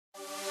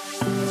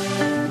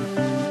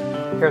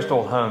Harris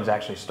Doyle Homes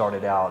actually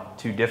started out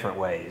two different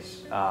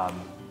ways.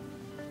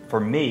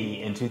 For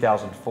me, in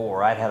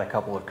 2004, I'd had a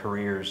couple of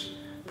careers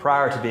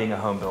prior to being a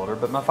home builder,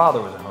 but my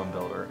father was a home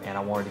builder and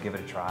I wanted to give it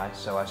a try.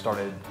 So I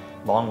started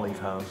Longleaf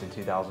Homes in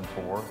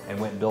 2004 and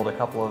went and built a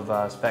couple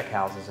of spec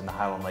houses in the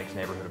Highland Lakes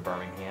neighborhood of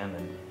Birmingham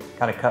and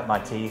kind of cut my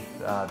teeth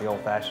the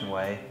old-fashioned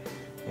way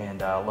and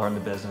learned the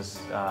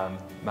business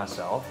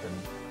myself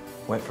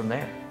and went from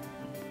there.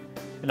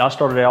 And I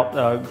started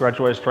out,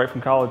 graduated straight from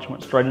college,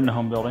 went straight into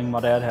home building. My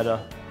dad had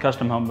a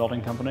custom home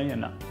building company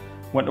and I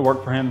went to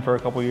work for him for a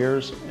couple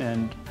years,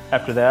 and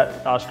after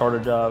that I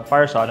started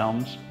Fireside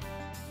Homes.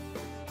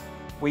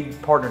 We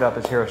partnered up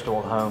as Harris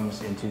Doyle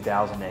Homes in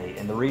 2008,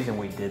 and the reason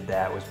we did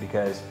that was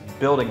because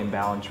building in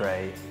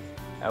Ballantrae,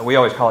 we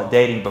always call it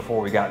dating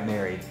before we got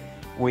married.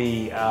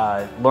 We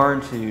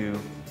learned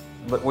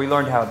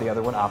how the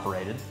other one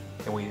operated,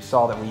 and we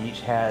saw that we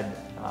each had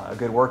a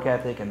good work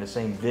ethic and the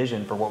same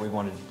vision for what we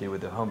wanted to do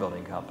with the home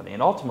building company.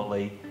 And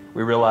ultimately,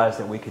 we realized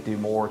that we could do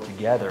more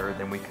together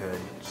than we could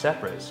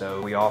separate.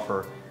 So we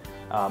offer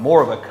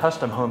more of a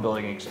custom home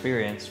building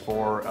experience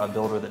for a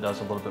builder that does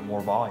a little bit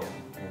more volume.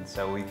 And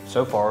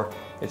so far,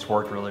 it's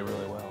worked really,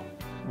 really well.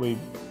 We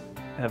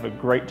have a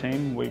great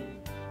team. We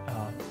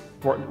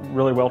work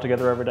really well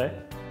together every day.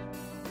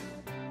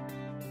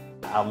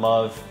 I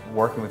love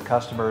working with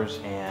customers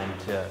and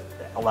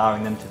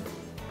allowing them to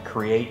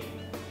create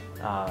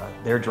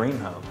their dream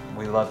home.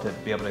 We love to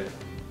be able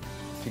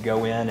to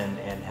go in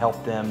and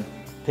help them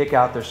pick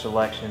out their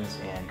selections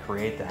and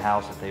create the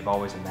house that they've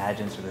always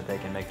imagined so that they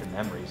can make the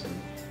memories,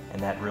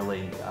 and that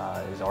really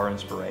is our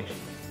inspiration.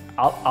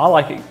 I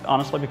like it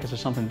honestly because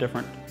it's something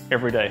different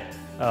every day.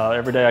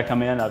 Every day I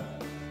come in,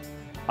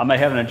 I may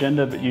have an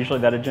agenda, but usually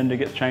that agenda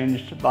gets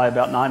changed by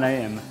about 9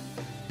 a.m.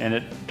 and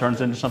it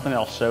turns into something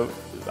else. So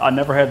I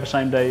never have the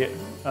same day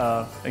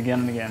again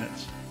and again.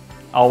 It's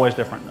always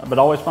different, but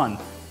always fun.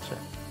 So.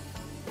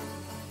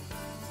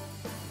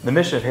 The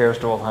mission of Harris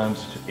Doyle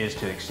Homes is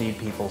to exceed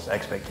people's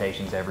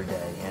expectations every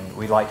day, and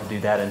we like to do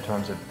that in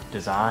terms of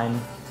design,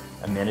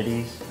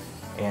 amenities,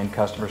 and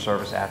customer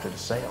service after the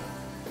sale.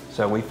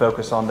 So we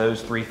focus on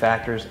those three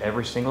factors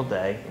every single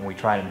day, and we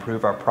try to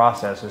improve our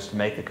processes to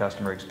make the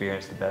customer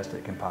experience the best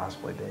it can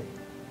possibly be.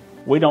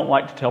 We don't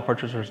like to tell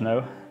purchasers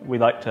no. We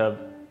like to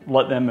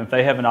let them, if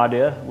they have an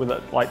idea, we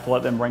like to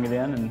let them bring it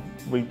in, and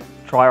we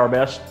try our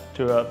best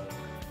to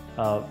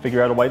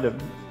figure out a way to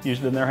use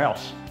it in their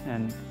house.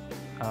 And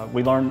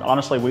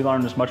honestly, we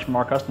learn as much from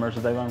our customers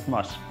as they learn from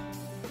us.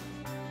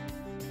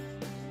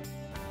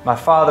 My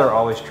father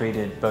always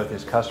treated both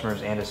his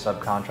customers and his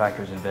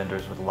subcontractors and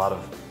vendors with a lot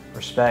of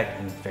respect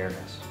and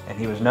fairness, and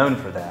he was known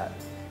for that.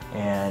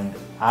 And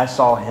I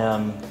saw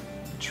him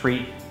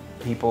treat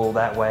people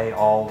that way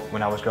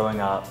when I was growing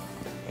up,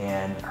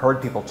 and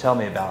heard people tell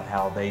me about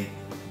how they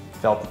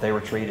felt that they were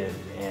treated,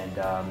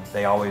 and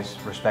they always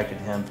respected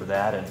him for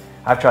that. And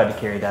I've tried to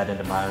carry that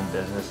into my own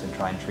business and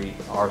try and treat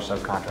our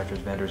subcontractors,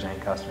 vendors,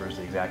 and customers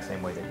the exact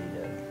same way that he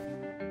did.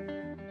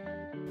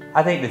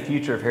 I think the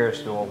future of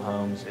Harris Doyle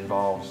Homes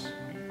involves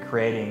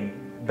creating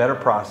better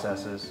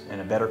processes and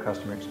a better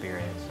customer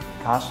experience,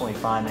 constantly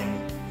finding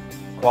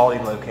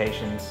quality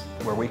locations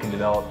where we can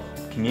develop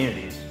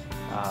communities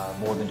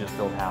more than just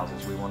build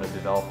houses. We want to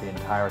develop the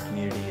entire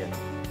community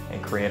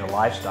and create a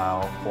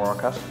lifestyle for our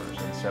customers.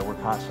 And so we're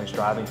constantly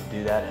striving to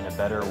do that in a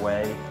better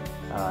way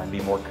and be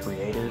more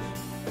creative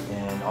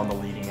and on the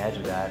leading edge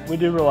of that. We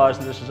do realize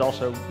that this is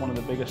also one of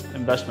the biggest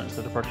investments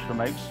that the purchaser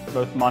makes,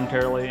 both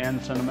monetarily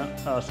and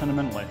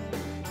sentimentally.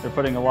 They're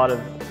putting a lot of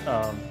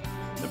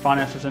the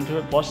finances into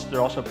it, plus they're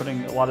also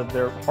putting a lot of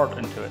their heart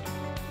into it.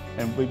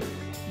 And we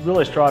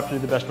really strive to do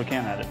the best we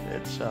can at it.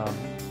 It's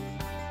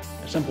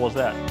as simple as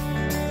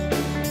that.